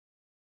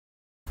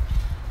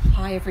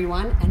Hi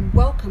everyone, and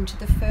welcome to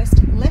the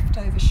first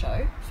leftover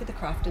show for the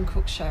Craft and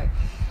Cook Show.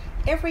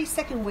 Every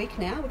second week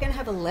now we're going to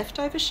have a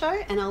leftover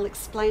show, and I'll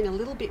explain a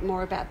little bit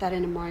more about that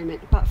in a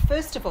moment. But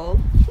first of all,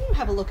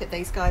 have a look at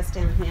these guys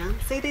down here.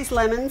 See these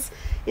lemons?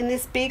 In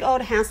this big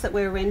old house that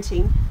we're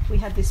renting, we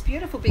have this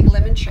beautiful big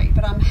lemon tree,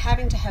 but I'm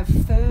having to have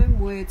firm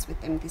words with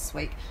them this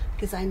week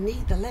because I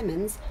need the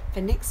lemons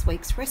for next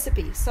week's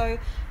recipe. So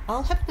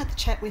I'll have another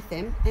chat with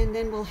them, and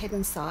then we'll head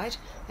inside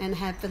and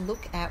have a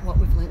look at what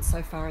we've learnt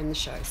so far in the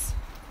shows.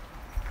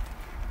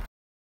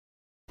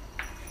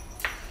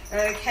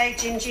 Okay,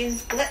 Gin,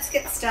 let's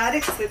get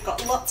started because we've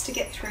got lots to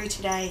get through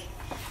today.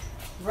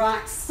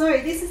 Right, so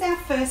this is our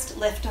first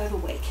leftover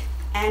week,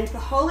 and the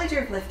whole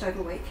idea of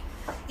leftover week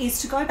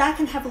is to go back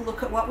and have a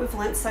look at what we've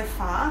learnt so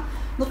far,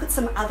 look at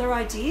some other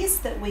ideas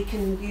that we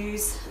can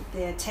use,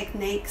 the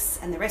techniques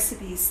and the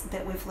recipes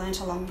that we've learnt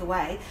along the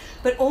way,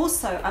 but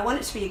also I want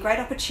it to be a great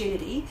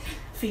opportunity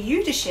for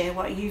you to share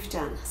what you've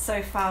done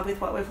so far with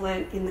what we've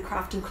learnt in the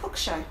Craft and Cook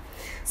Show.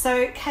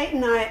 So Kate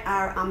and I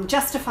are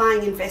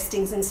justifying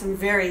investing in some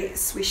very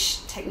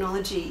swish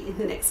technology in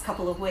the next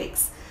couple of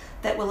weeks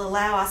that will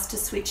allow us to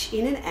switch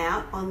in and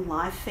out on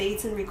live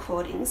feeds and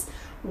recordings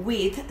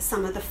with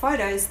some of the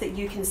photos that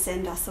you can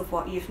send us of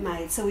what you've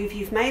made. So if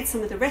you've made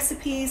some of the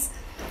recipes,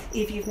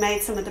 if you've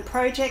made some of the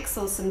projects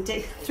or some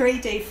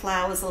 3D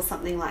flowers or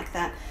something like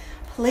that,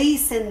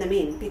 please send them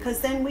in,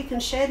 because then we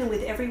can share them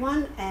with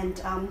everyone, and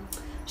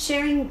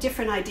sharing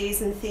different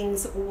ideas and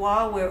things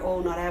while we're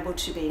all not able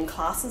to be in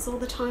classes all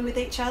the time with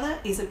each other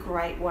is a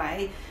great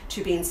way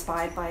to be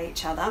inspired by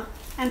each other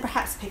and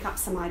perhaps pick up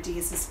some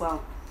ideas as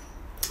well.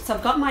 So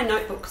I've got my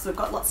notebook because we've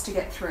got lots to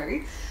get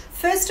through.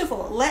 First of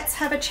all, let's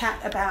have a chat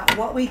about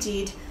what we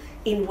did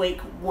in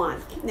week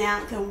one.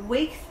 Now, the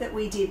week that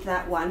we did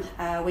that one,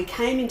 we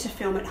came in to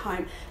film at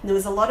home and there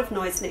was a lot of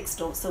noise next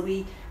door, so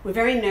we were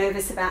very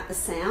nervous about the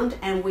sound,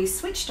 and we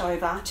switched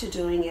over to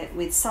doing it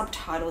with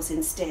subtitles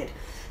instead.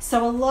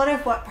 So a lot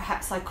of what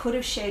perhaps I could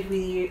have shared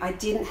with you, I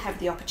didn't have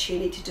the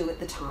opportunity to do at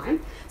the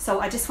time. So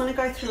I just want to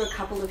go through a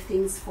couple of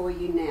things for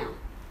you now.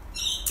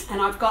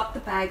 And I've got the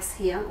bags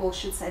here, or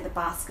should say the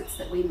baskets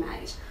that we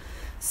made.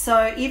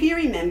 So if you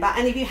remember,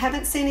 and if you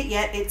haven't seen it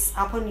yet, it's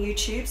up on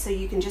YouTube, so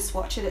you can just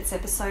watch it. It's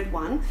episode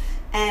 1,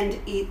 and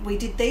we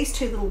did these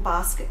two little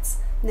baskets.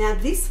 Now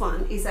this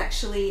one is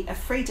actually a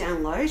free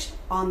download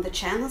on the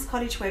Chandler's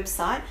Cottage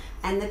website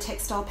and the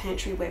Textile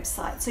Pantry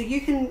website, so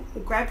you can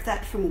grab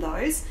that from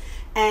those.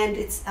 And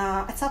it's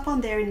up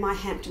on there in my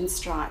Hampton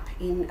stripe,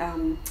 in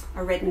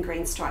a red and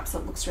green stripe, so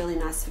it looks really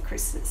nice for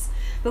Christmas.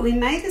 But we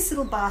made this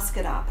little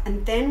basket up,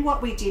 and then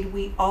what we did,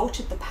 we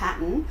altered the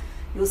pattern,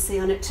 you'll see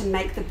on it, to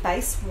make the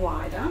base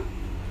wider.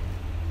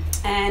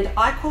 And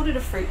I called it a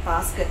fruit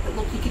basket, but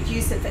look, you could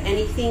use it for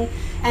anything.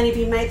 And if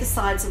you made the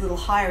sides a little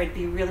higher, it'd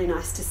be really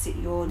nice to sit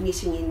your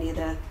knitting in near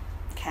the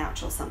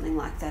couch or something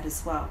like that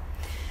as well.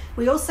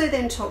 We also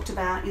then talked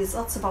about there's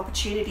lots of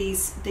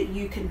opportunities that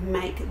you can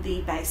make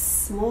the base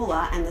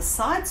smaller and the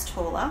sides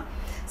taller,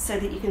 so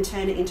that you can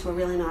turn it into a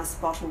really nice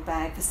bottle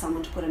bag for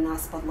someone to put a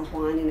nice bottle of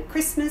wine in at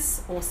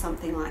Christmas or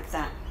something like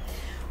that.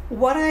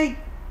 What I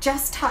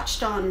just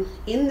touched on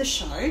in the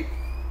show,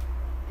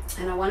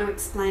 and I want to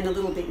explain a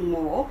little bit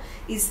more,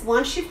 is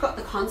once you've got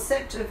the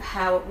concept of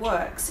how it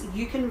works,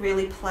 you can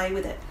really play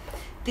with it.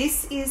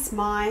 This is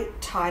my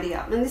tidy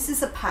up, and this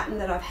is a pattern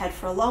that I've had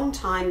for a long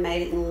time,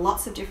 made it in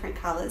lots of different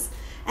colors,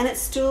 and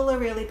it's still a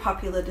really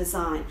popular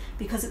design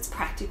because it's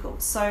practical.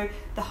 So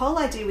the whole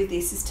idea with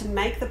this is to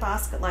make the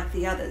basket like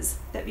the others,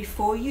 that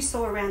before you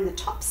sew around the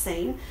top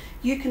seam,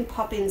 you can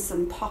pop in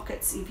some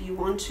pockets if you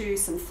want to,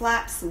 some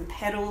flaps, some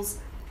petals,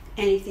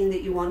 anything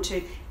that you want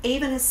to,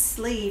 even a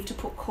sleeve to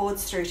put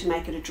cords through to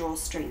make it a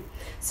drawstring.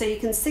 So you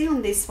can see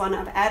on this one,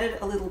 I've added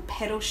a little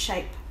petal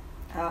shape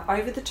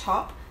over the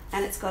top,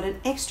 and it's got an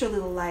extra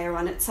little layer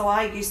on it. So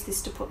I use this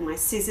to put my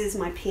scissors,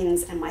 my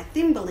pins and my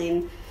thimble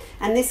in,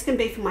 and this can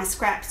be for my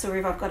scraps, or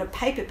if I've got a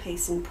paper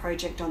piecing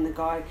project on the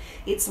go,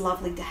 it's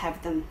lovely to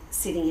have them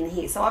sitting in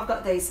here. So I've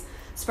got these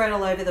spread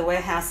all over the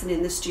warehouse and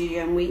in the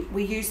studio, and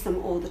we use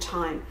them all the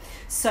time.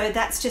 So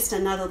that's just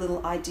another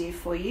little idea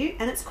for you,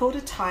 and it's called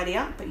a tidy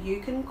up, but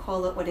you can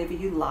call it whatever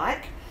you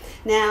like.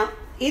 Now,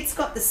 it's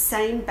got the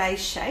same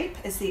base shape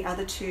as the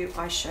other two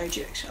I showed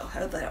you. Actually, I'll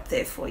hold that up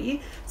there for you.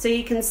 So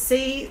you can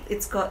see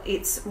it's got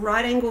its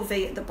right angle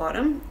V at the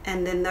bottom,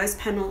 and then those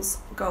panels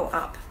go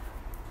up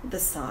the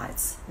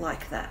sides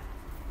like that.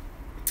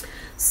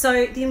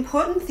 So the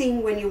important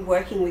thing when you're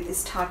working with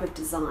this type of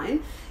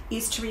design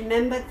is to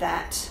remember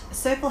that a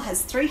circle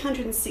has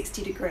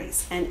 360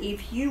 degrees, and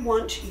if you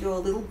want your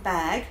little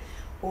bag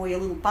or your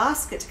little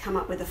basket to come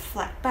up with a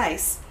flat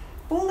base,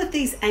 all of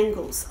these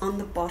angles on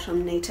the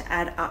bottom need to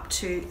add up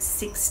to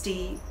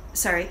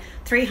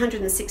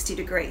 360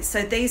 degrees.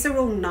 So these are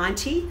all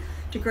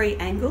 90-degree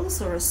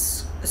angles, or a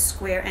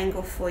square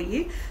angle for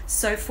you.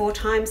 So 4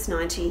 times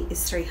 90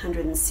 is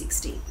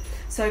 360.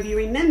 So if you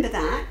remember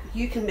that,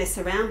 you can mess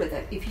around with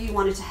it. If you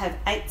wanted to have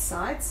 8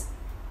 sides,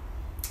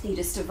 you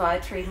just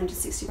divide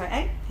 360 by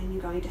 8, and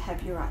you're going to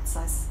have your right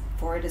size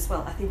for it as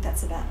well. I think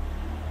that's about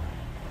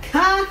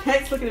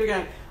Kate's looking at me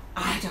going,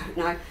 I don't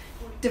know.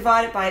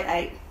 Divide it by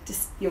 8,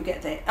 just you'll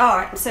get there. All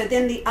right, so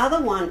then the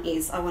other one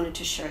I wanted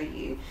to show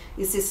you,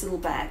 is this little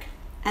bag.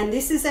 And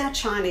this is our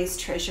Chinese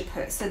treasure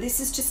purse. So this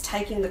is just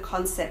taking the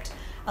concept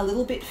a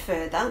little bit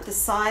further. The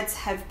sides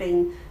have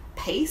been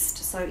pieced,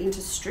 so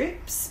into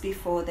strips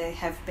before they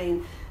have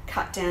been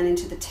cut down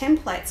into the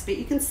templates, but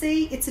you can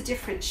see it's a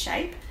different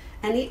shape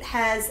and it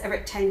has a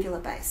rectangular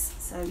base.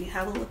 So you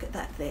have a look at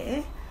that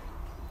there.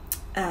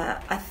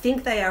 I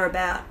think they are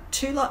about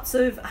 2 lots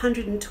of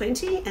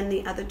 120 and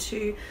the other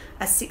 2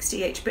 are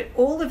 60 each, but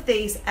all of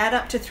these add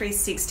up to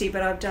 360,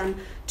 but I've done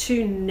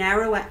 2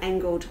 narrower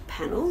angled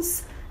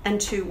panels and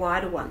 2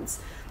 wider ones,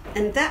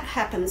 and that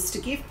happens to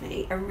give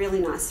me a really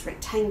nice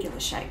rectangular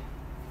shape.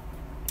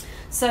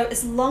 So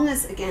as long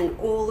as, again,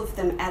 all of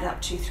them add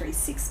up to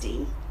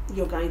 360,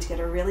 you're going to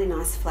get a really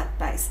nice flat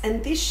base.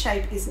 And this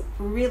shape is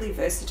really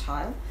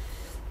versatile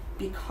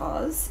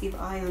because if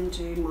I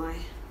undo my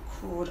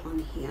cord on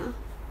here,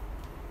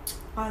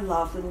 I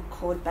love little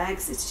cord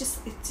bags. It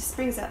just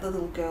brings out the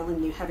little girl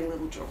in you, having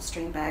little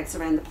drawstring bags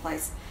around the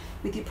place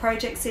with your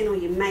projects in, or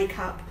your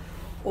makeup,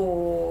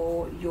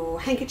 or your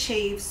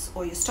handkerchiefs,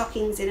 or your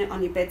stockings in it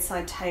on your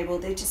bedside table.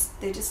 They're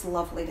just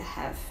lovely to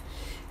have.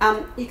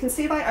 You can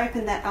see if I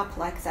open that up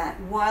like that,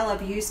 while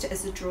I've used it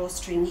as a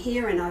drawstring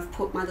here and I've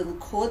put my little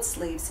cord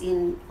sleeves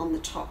in on the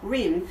top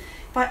rim,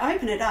 if I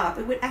open it up,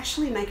 it would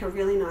actually make a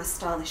really nice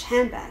stylish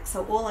handbag.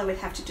 So all I would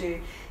have to do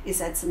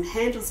is add some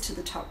handles to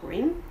the top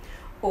rim,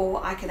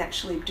 or I could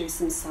actually do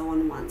some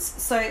sew-on ones.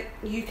 So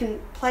you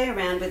can play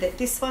around with it.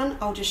 This one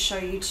I'll just show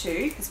you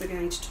too, because we're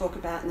going to talk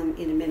about them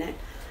in a minute.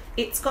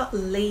 It's got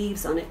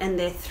leaves on it, and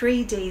they're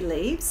 3D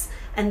leaves,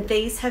 and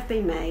these have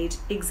been made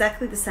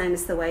exactly the same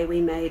as the way we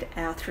made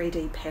our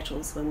 3D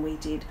petals when we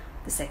did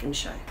the second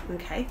show.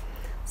 Okay,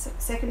 so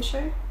second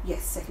show?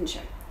 Yes, second show.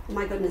 Oh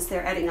my goodness,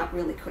 they're adding up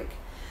really quick.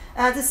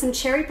 There's some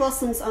cherry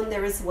blossoms on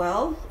there as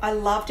well. I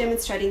love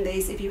demonstrating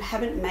these. If you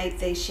haven't made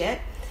these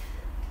yet,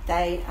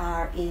 they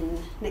are in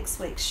next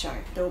week's show.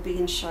 They'll be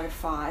in show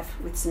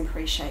 5 with some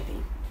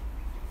pre-shaping.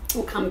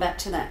 We'll come back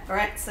to that. All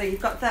right, so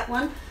you've got that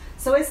one.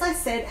 So as I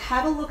said,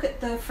 have a look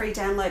at the free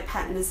download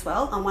pattern as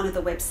well on one of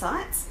the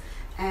websites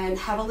and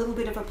have a little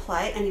bit of a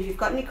play. And if you've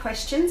got any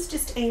questions,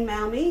 just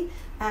email me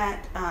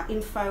at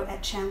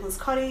info@Chandler's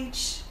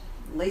Cottage,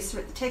 Leesa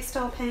at the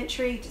Textile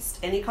Pantry, just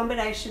any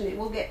combination, it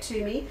will get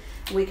to me.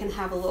 We can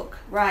have a look.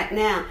 Right,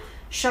 now,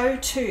 show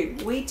 2.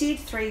 We did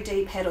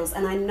 3D petals,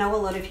 and I know a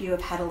lot of you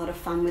have had a lot of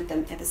fun with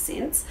them ever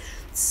since.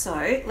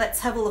 So let's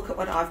have a look at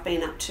what I've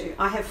been up to.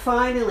 I have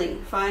finally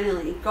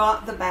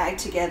got the bag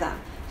together.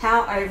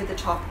 How over the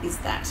top is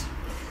that?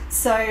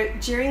 So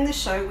during the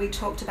show, we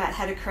talked about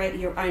how to create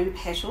your own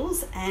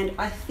petals, and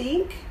I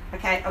think,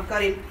 okay, I've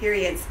got him, here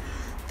he is.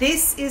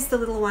 This is the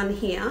little one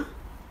here.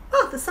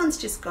 Oh, the sun's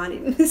just gone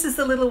in. This is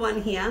the little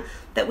one here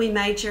that we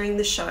made during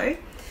the show.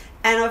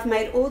 And I've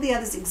made all the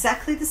others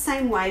exactly the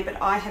same way, but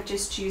I have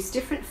just used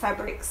different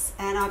fabrics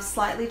and I've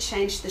slightly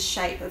changed the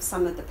shape of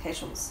some of the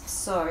petals.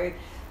 So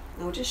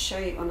I'll just show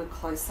you on a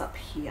close-up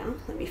here.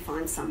 Let me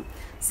find some.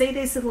 See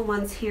these little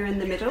ones here in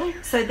the middle?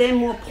 So they're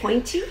more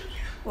pointy,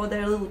 or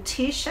they're a little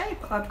tear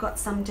shape. I've got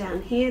some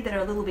down here that are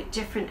a little bit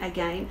different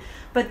again,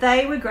 but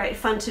they were great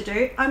fun to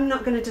do. I'm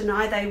not going to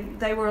deny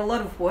they were a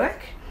lot of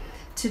work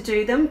to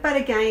do them, but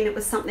again, it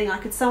was something I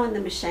could sew on the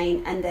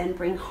machine and then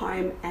bring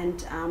home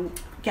and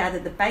gather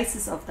the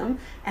bases of them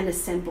and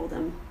assemble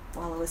them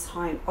while I was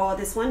home. Oh,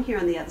 there's one here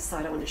on the other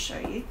side I want to show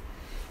you.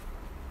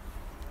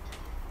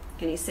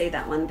 Can you see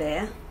that one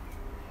there?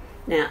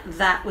 Now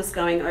that was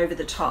going over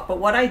the top, but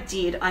what I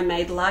did, I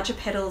made larger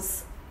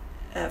petals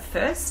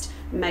first,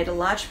 made a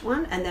large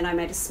one, and then I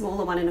made a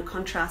smaller one in a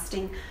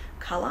contrasting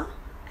color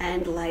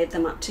and layered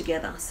them up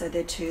together. So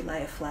they're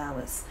 2-layer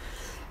flowers.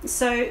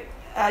 So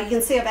you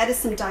can see I've added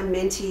some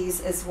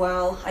diamantes as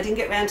well. I didn't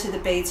get around to the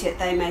beads yet,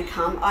 they may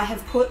come. I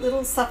have put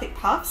little Suffolk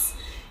puffs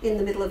in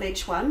the middle of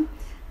each one.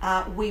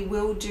 We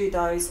will do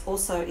those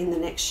also in the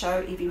next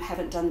show if you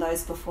haven't done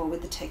those before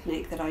with the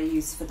technique that I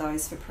use for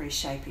those for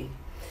pre-shaping.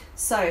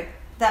 So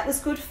that was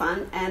good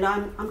fun, and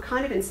I'm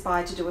kind of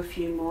inspired to do a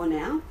few more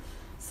now.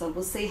 So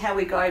we'll see how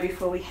we go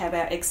before we have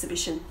our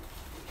exhibition.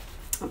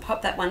 I'll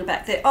pop that one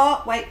back there.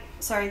 Oh, wait,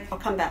 sorry, I'll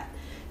come back.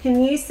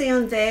 Can you see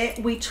on there,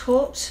 we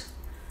talked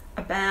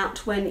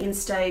about when in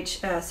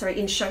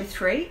show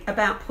 3,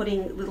 about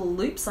putting little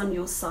loops on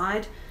your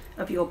side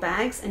of your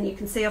bags, and you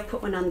can see I've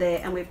put one on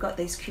there and we've got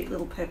these cute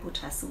little purple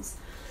tassels.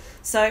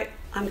 So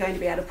I'm going to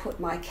be able to put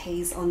my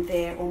keys on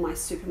there, or my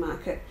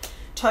supermarket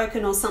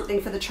token or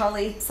something for the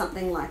trolley,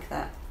 something like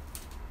that.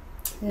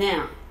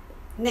 Now,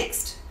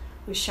 next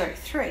we show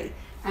 3,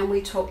 and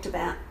we talked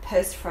about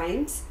purse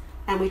frames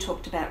and we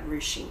talked about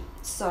ruching.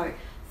 So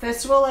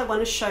first of all, I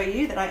want to show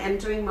you that I am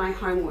doing my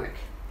homework.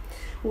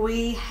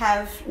 We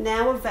have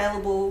now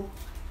available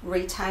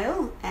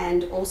retail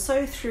and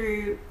also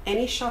through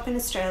any shop in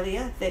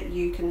Australia that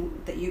you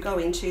go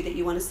into that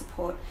you want to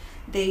support,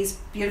 these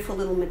beautiful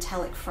little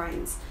metallic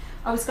frames.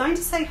 I was going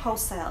to say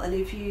wholesale, and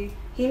if you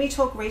hear me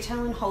talk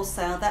retail and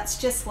wholesale, that's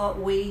just what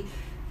we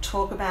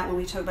talk about when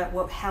we talk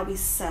about how we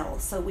sell.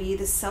 So we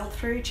either sell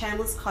through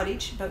Chandler's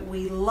Cottage, but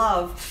we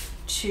love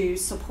to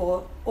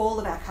support all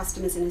of our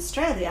customers in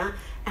Australia,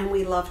 and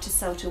we love to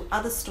sell to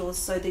other stores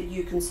so that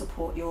you can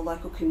support your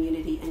local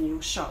community and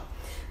your shop.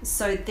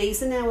 So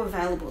these are now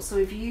available. So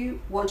if you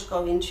want to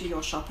go into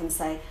your shop and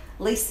say,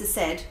 Leesa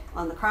said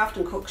on the Craft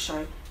and Cook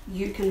show,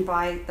 you can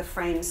buy the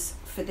frames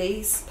for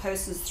these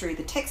purses through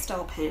the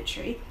Textile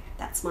Pantry,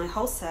 that's my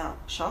wholesale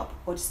shop,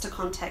 or just to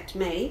contact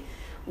me,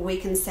 we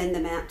can send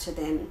them out to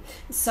them.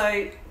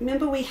 So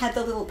remember we had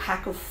the little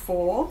pack of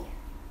 4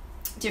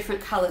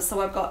 different colours,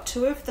 so I've got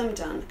 2 of them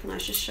done. Can I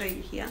just show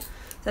you here?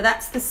 So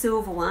that's the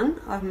silver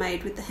one I've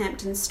made with the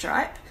Hampton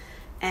stripe,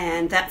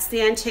 and that's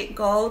the antique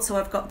gold, so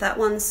I've got that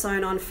one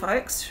sewn on,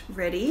 folks,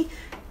 ready.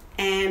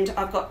 And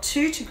I've got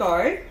 2 to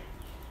go.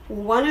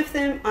 One of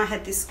them I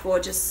had this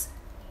gorgeous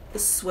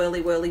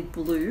swirly whirly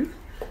blue,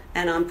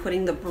 and I'm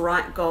putting the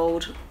bright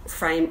gold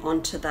frame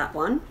onto that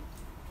one.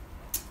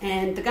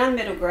 And the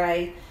gunmetal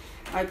grey,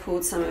 I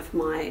pulled some of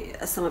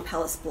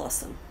Palace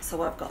Blossom,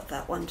 so I've got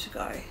that one to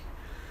go.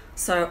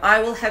 So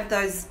I will have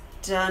those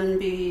done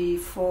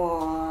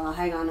before,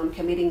 hang on, I'm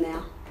committing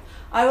now.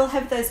 I will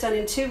have those done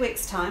in 2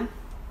 weeks' time,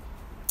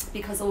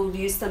 because I will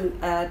use them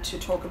to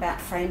talk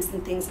about frames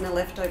and things in a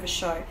leftover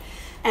show.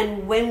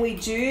 And when we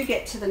do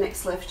get to the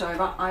next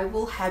leftover, I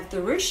will have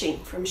the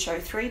ruching from show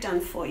 3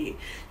 done for you.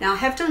 Now I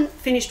have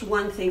finished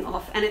one thing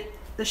off, and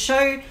the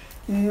show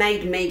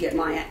made me get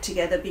my act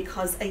together,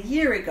 because a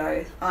year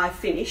ago I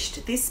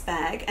finished this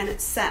bag and it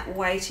sat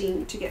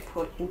waiting to get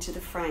put into the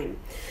frame.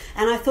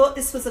 And I thought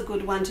this was a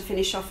good one to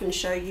finish off and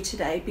show you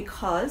today,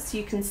 because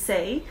you can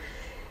see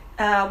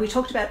we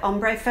talked about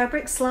ombre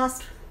fabrics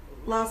last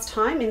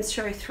time in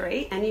show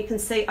 3, and you can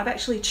see I've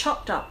actually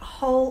chopped up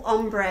whole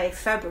ombre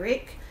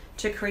fabric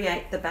to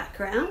create the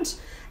background,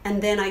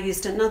 and then I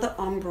used another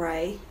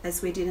ombre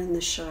as we did in the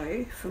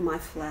show for my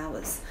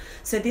flowers.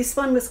 So this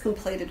one was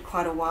completed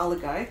quite a while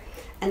ago,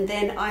 and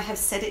then I have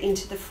set it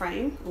into the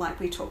frame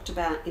like we talked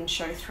about in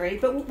show 3,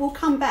 but we'll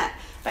come back.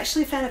 I've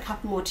actually found a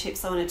couple more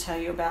tips I want to tell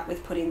you about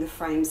with putting the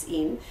frames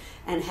in,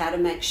 and how to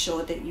make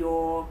sure that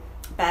your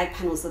bag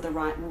panels are the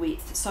right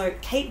width. So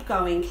keep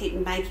going, keep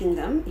making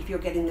them if you're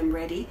getting them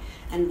ready,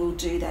 and we'll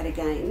do that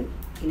again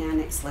in our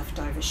next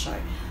leftover show.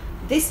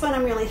 This one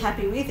I'm really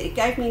happy with. It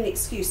gave me an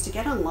excuse to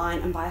get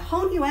online and buy a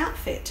whole new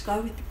outfit to go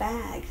with the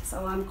bag.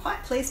 So I'm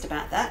quite pleased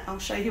about that. I'll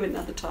show you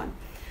another time.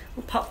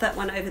 We'll pop that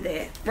one over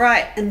there.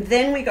 Right, and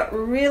then we got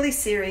really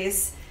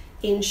serious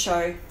in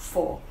show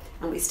 4,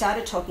 and we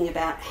started talking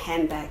about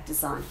handbag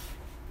design.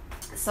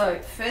 So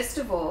first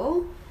of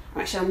all,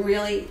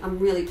 actually I'm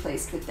really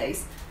pleased with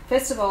these.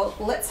 First of all,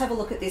 let's have a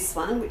look at this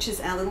one, which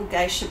is our little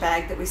geisha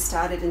bag that we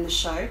started in the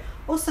show,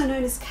 also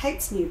known as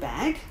Kate's new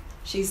bag.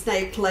 She's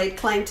laid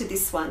claim to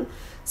this one.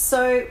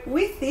 So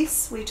with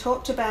this, we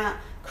talked about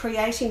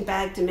creating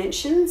bag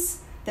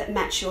dimensions that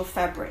match your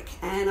fabric.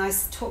 And I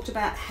talked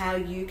about how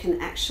you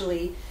can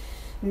actually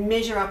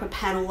measure up a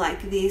panel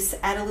like this,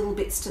 add a little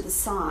bits to the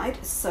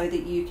side so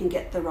that you can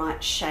get the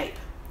right shape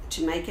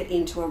to make it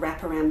into a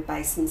wraparound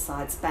base and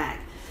sides bag.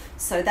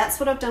 So that's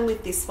what I've done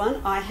with this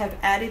one. I have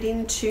added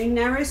in 2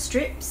 narrow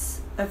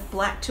strips of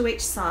black to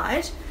each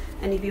side.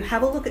 And if you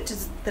have a look at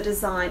the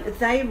design,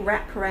 they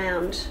wrap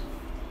around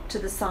to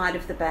the side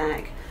of the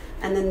bag,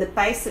 and then the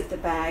base of the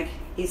bag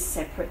is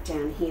separate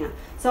down here.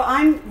 So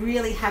I'm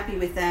really happy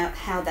with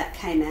how that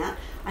came out.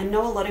 I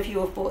know a lot of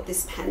you have bought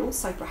this panel,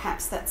 so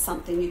perhaps that's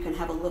something you can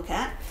have a look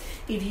at.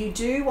 If you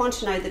do want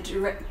to know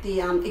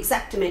the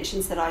exact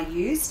dimensions that I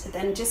used,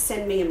 then just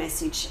send me a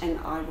message and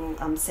I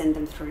will send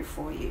them through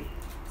for you.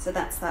 So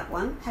that's that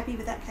one. Happy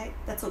with that, Kate?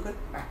 That's all good?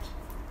 Right.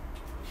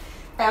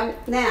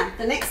 Now,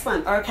 the next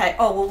one, okay,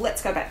 oh, well,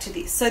 let's go back to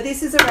this. So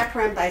this is a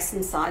wraparound base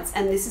and sides,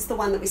 and this is the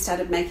one that we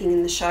started making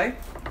in the show.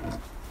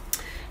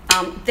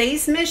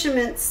 These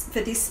measurements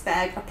for this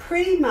bag are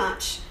pretty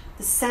much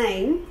the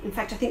same. In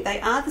fact, I think they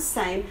are the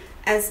same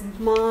as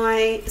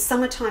my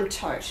summertime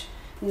tote.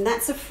 And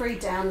that's a free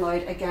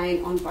download,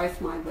 again, on both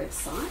my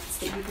websites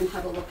that you can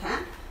have a look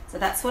at. So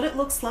that's what it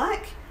looks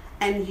like.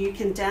 And you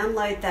can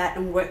download that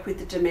and work with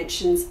the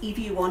dimensions if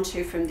you want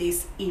to from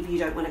this, if you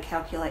don't want to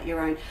calculate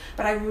your own.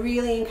 But I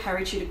really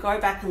encourage you to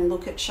go back and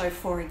look at show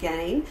 4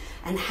 again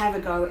and have a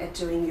go at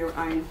doing your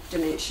own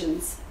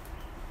dimensions.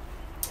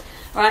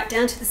 All right,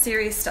 down to the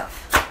serious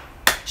stuff.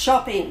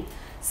 Shopping.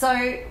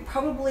 So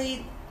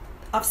probably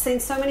I've seen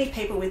so many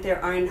people with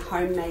their own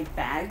homemade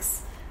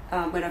bags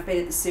when I've been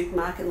at the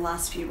supermarket in the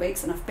last few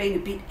weeks, and I've been a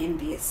bit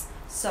envious.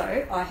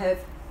 So I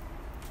have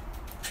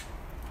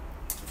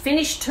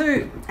finished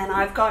 2, and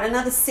I've got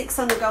another 6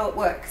 on the go at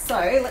work. So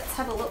let's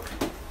have a look.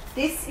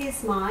 This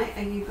is my,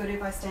 are you good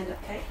if I stand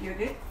up, Kate? You're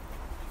good?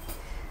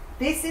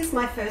 This is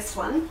my first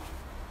one.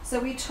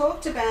 So we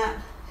talked about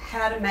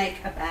how to make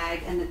a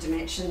bag and the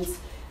dimensions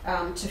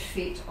to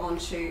fit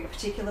onto a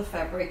particular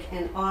fabric,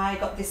 and I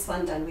got this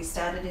one done. We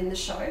started in the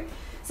show.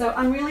 So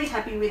I'm really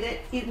happy with it.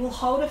 It will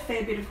hold a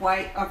fair bit of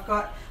weight.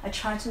 I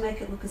tried to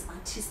make it look as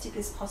artistic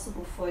as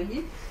possible for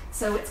you.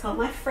 So it's got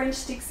my French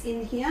sticks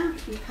in here.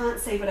 You can't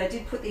see, but I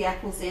did put the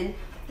apples in.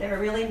 There are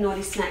really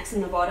naughty snacks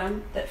in the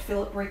bottom that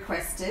Philip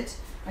requested.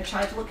 I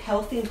tried to look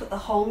healthy and put the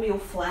wholemeal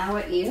flour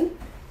in.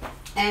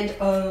 And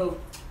oh,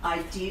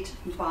 I did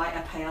buy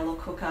a paella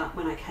cooker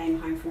when I came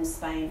home from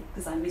Spain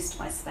because I missed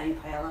my Spain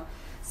paella.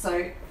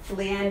 So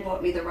Leanne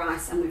bought me the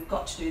rice and we've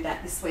got to do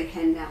that this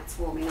weekend now it's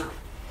warming up.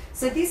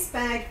 So this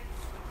bag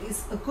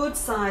is a good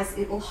size.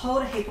 It will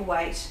hold a heap of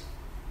weight.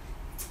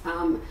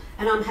 And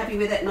I'm happy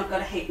with it, and I've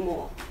got a heap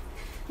more.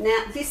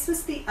 Now this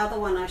was the other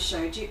one I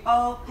showed you.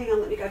 Oh, hang on,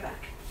 let me go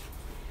back.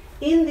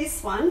 In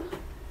this one,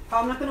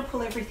 I'm not going to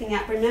pull everything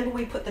out. Remember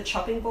we put the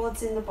chopping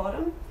boards in the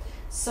bottom?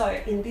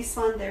 So in this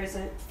one there is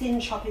a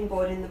thin chopping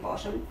board in the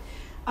bottom.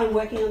 I'm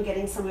working on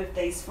getting some of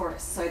these for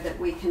us so that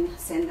we can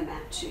send them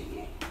out to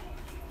you.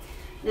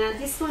 Now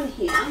this one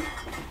here,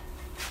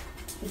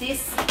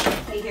 this,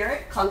 can you hear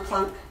it? Clunk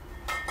clunk.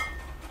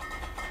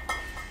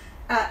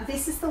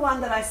 This is the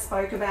one that I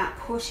spoke about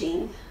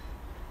putting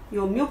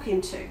your milk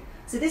into.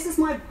 So this is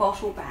my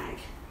bottle bag,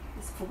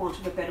 for want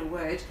of a better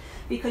word,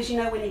 because you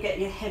know when you get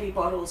your heavy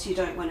bottles you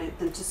don't want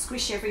them to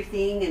squish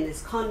everything and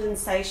there's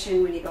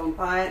condensation when you go and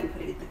buy it and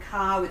put it in the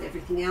car with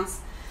everything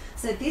else.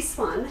 So this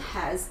one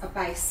has a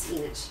base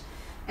in it.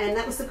 And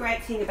that was the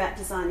great thing about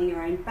designing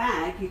your own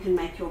bag. You can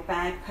make your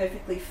bag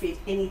perfectly fit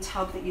any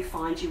tub that you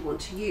find you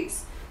want to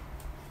use.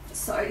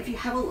 So if you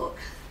have a look,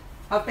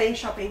 I've been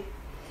shopping.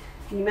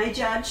 You may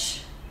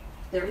judge,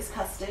 there is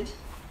custard.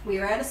 We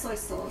are out of soy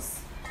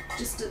sauce.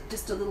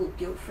 Just a little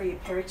guilt-free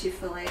aperitif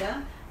for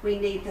later. We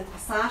need the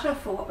passata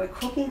for what we're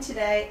cooking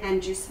today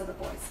and juice for the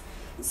boys.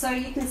 So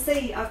you can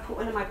see I've put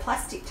one of my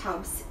plastic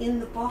tubs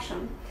in the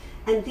bottom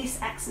and this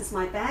acts as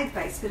my bag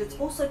base, but it's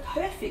also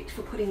perfect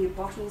for putting your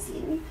bottles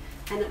in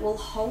and it will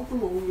hold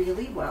them all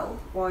really well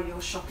while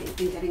you're shopping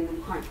and getting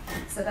them home.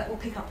 So that will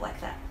pick up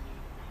like that.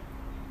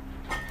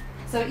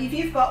 So if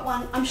you've got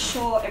one, I'm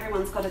sure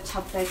everyone's got a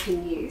tub they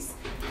can use.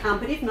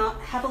 But if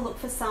not, have a look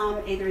for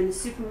some either in the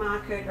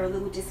supermarket or a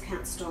little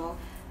discount store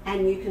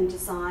and you can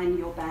design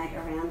your bag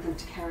around them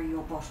to carry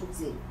your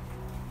bottles in.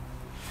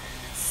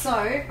 So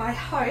I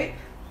hope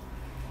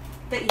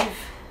that you've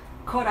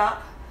caught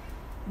up,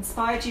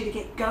 inspired you to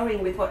get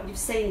going with what you've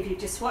seen. If you've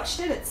just watched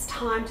it, it's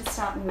time to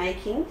start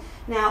making.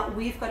 Now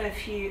we've got a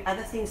few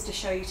other things to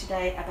show you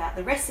today about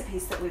the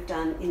recipes that we've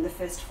done in the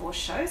first 4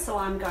 shows, so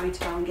I'm going to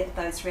go and get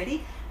those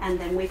ready and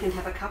then we can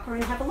have a cuppa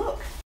and have a look.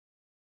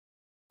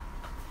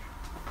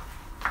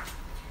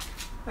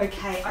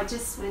 Okay, I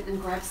just went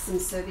and grabbed some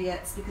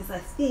serviettes because I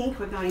think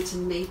we're going to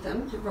need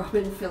them. Rob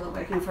and Phil are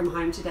working from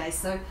home today,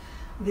 so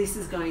this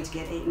is going to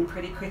get eaten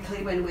pretty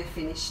quickly when we're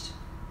finished.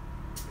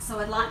 So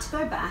I'd like to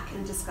go back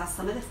and discuss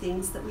some of the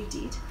things that we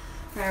did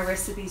for our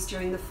recipes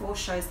during the 4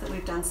 shows that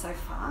we've done so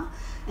far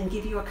and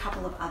give you a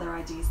couple of other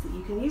ideas that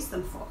you can use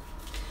them for.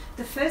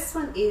 The first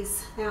one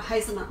is our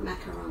hazelnut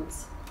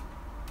macarons.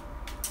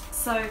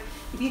 So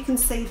if you can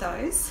see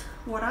those,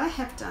 what I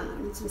have done,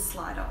 I'm going to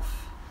slide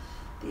off.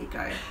 There you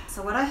go.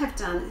 So what I have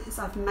done is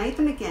I've made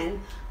them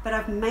again, but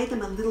I've made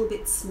them a little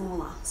bit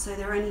smaller, so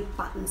they're only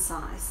button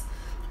size.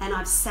 And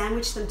I've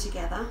sandwiched them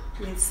together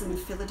with some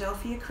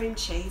Philadelphia cream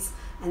cheese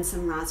and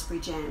some raspberry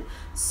jam.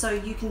 So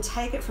you can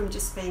take it from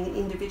just being an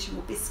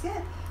individual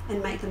biscuit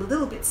and make them a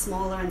little bit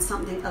smaller and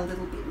something a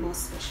little bit more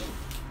special.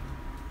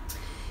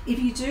 If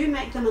you do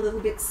make them a little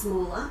bit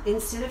smaller,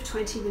 instead of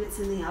 20 minutes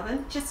in the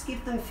oven, just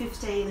give them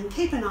 15 and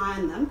keep an eye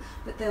on them,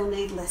 but they'll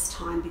need less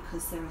time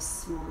because they're a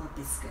smaller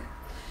biscuit.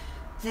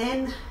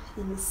 Then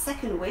in the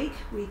second week,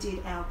 we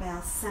did our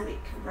balsamic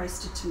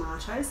roasted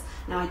tomatoes.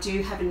 Now I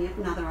do have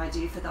another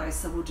idea for those,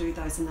 so we'll do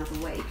those another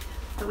week.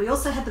 But we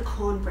also had the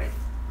cornbread.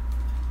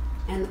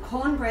 And the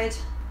cornbread,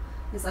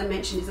 as I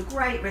mentioned, is a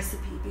great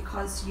recipe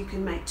because you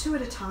can make 2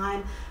 at a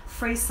time,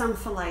 freeze some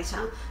for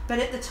later. But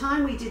at the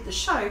time we did the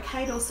show,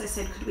 Kate also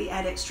said, could we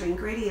add extra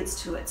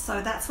ingredients to it? So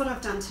that's what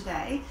I've done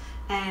today.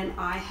 And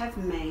I have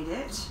made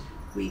it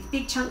with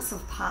big chunks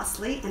of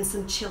parsley and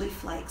some chili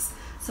flakes.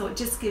 So it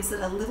just gives it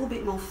a little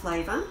bit more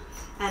flavour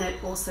and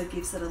it also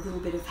gives it a little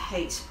bit of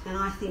heat. And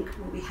I think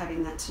we'll be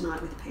having that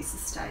tonight with a piece of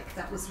steak.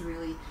 That was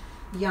really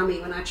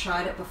yummy when I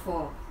tried it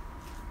before.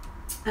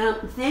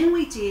 Then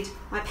we did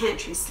my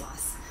pantry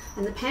slice.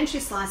 And the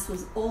pantry slice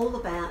was all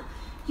about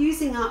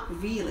using up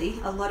really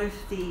a lot of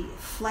the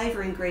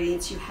flavour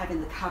ingredients you have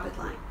in the cupboard,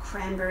 like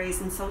cranberries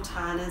and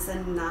sultanas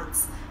and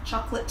nuts,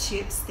 chocolate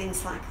chips,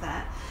 things like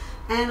that.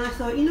 And I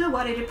thought, you know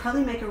what, it'd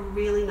probably make a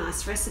really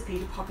nice recipe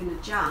to pop in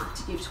a jar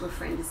to give to a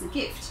friend as a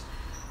gift.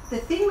 The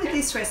thing with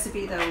this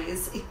recipe though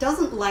is it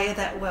doesn't layer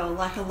that well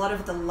like a lot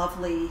of the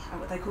lovely,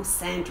 what they call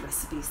sand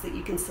recipes that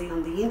you can see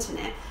on the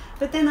internet.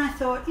 But then I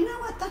thought, you know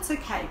what, that's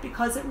okay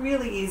because it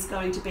really is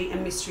going to be a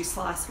mystery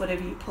slice,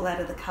 whatever you pull out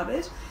of the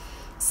cupboard.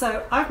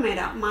 So I've made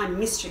up my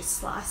mystery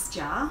slice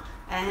jar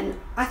and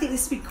I think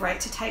this would be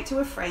great to take to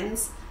a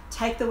friend's,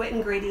 take the wet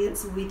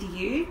ingredients with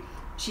you.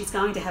 She's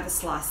going to have a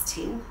sliced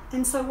tin,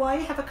 and so while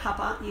you have a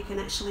cuppa, you can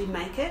actually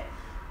make it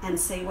and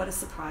see what a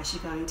surprise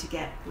you're going to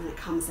get when it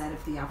comes out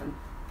of the oven.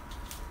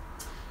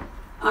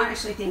 I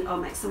actually think I'll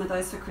make some of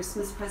those for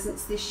Christmas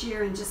presents this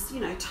year and just, you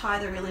know, tie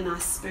the really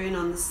nice spoon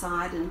on the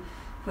side and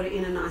put it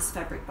in a nice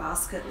fabric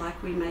basket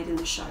like we made in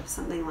the show,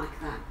 something like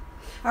that.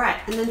 All right,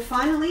 and then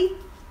finally,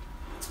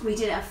 we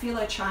did our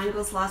phyllo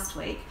triangles last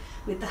week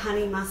with the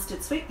honey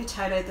mustard, sweet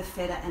potato, the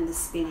feta, and the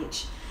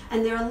spinach.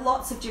 And there are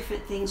lots of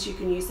different things you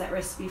can use that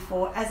recipe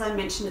for. As I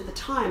mentioned at the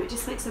time, it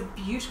just makes a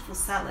beautiful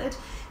salad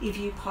if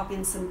you pop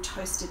in some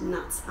toasted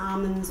nuts,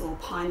 almonds or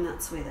pine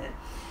nuts with it.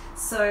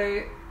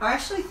 So I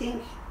actually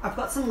think I've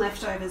got some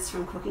leftovers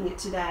from cooking it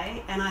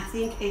today, and I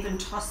think even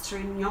tossed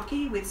through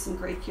gnocchi with some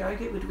Greek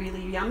yogurt would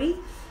really yummy,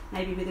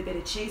 maybe with a bit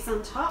of cheese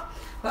on top.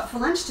 But for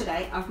lunch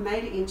today, I've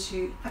made it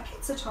into a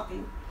pizza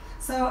topping.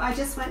 So I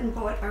just went and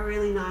bought a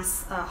really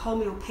nice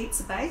wholemeal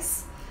pizza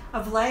base.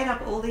 I've laid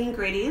up all the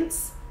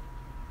ingredients,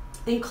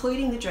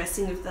 including the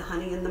dressing of the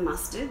honey and the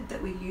mustard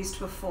that we used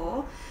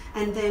before.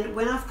 And then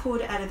when I've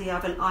pulled it out of the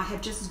oven, I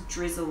have just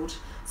drizzled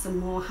some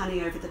more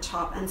honey over the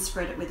top and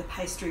spread it with a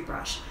pastry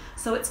brush.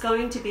 So it's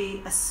going to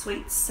be a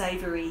sweet,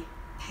 savoury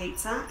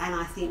pizza, and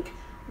I think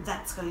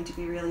that's going to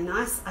be really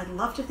nice. I'd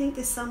love to think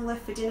there's some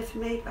left for dinner for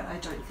me, but I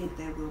don't think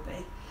there will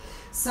be.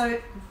 So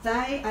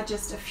they are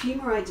just a few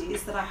more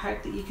ideas that I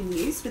hope that you can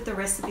use with the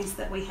recipes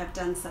that we have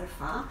done so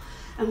far.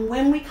 And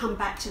when we come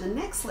back to the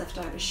next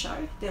leftover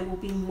show, there will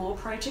be more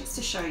projects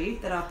to show you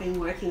that I've been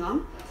working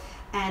on,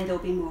 and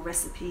there'll be more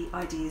recipe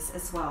ideas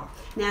as well.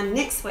 Now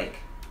next week,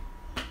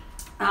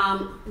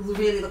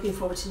 really looking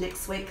forward to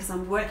next week because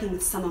I'm working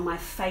with some of my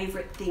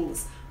favourite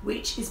things,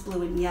 which is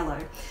blue and yellow.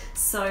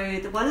 So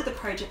one of the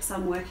projects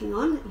I'm working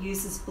on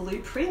uses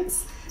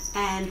blueprints,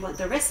 and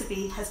the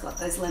recipe has got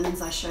those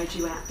lemons I showed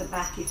you out the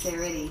back if they're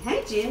ready.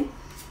 Hey Jen!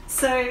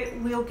 So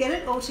we'll get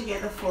it all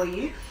together for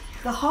you.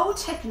 The whole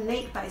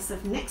technique base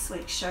of next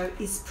week's show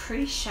is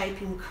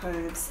pre-shaping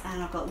curves,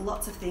 and I've got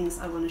lots of things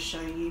I want to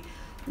show you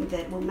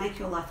that will make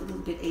your life a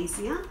little bit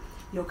easier,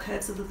 your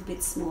curves a little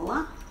bit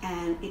smaller,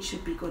 and it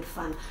should be good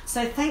fun.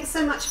 So thanks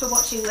so much for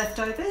watching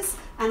Leftovers,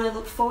 and I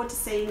look forward to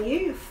seeing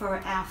you for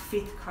our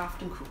 5th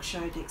Craft and Cook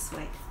show next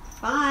week.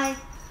 Bye!